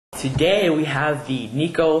Today we have the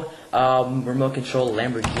Nikko remote control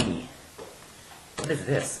Lamborghini. What is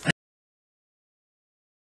this?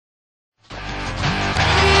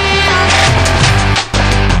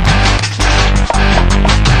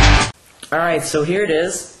 Alright, so here it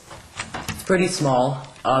is. It's pretty small.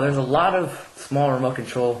 There's a lot of small remote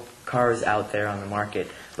control cars out there on the market,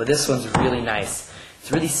 but this one's really nice.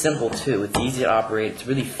 It's really simple too. It's easy to operate. It's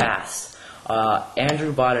really fast.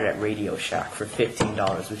 Andrew bought it at Radio Shack for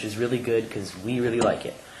 $15, which is really good because we really like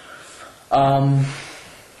it.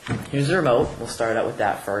 Here's the remote. We'll start out with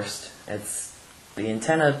that first. The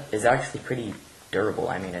antenna is actually pretty durable.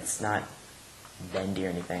 I mean, it's not bendy or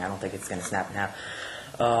anything. I don't think it's going to snap in half.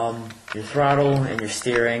 Your throttle and your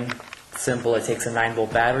steering, simple. It takes a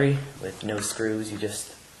 9-volt battery with no screws. You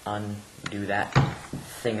just undo that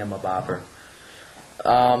thingamabobber.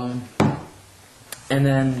 And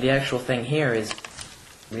then the actual thing here is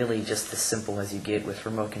really just as simple as you get with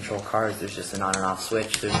remote control cars. There's just an on and off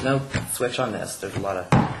switch. There's no switch on this. There's a lot of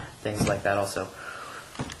things like that also.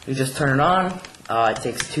 You just turn it on. It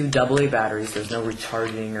takes 2 AA batteries. There's no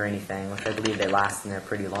recharging or anything, which I believe they last in there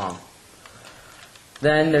pretty long.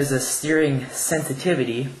 Then there's a steering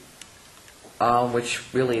sensitivity, which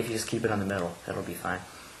really, if you just keep it on the middle, that'll be fine.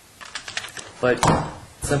 But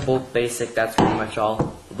simple, basic, that's pretty much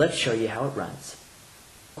all. Let's show you how it runs.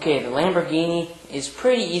 Okay, the Lamborghini is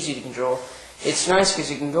pretty easy to control. It's nice because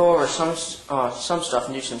you can go over some stuff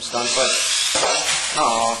and do some stunts, but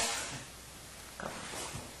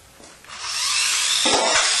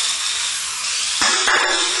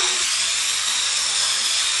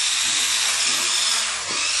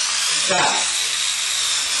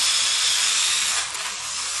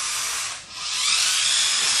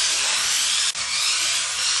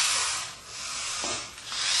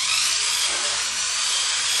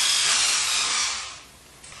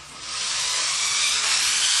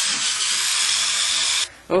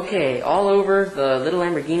okay, all over, the little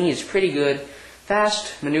Lamborghini is pretty good,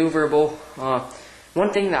 fast, maneuverable.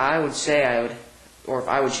 One thing that I would say or if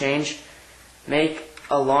I would change, make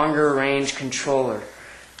a longer range controller.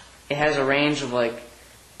 It has a range of like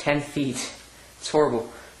 10 feet. It's horrible,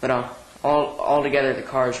 but all together the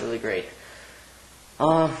car is really great.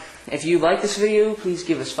 If you like this video, please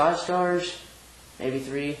give us 5 stars, maybe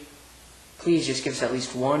 3. Please just give us at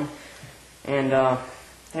least 1, and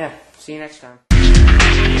yeah, see you next time.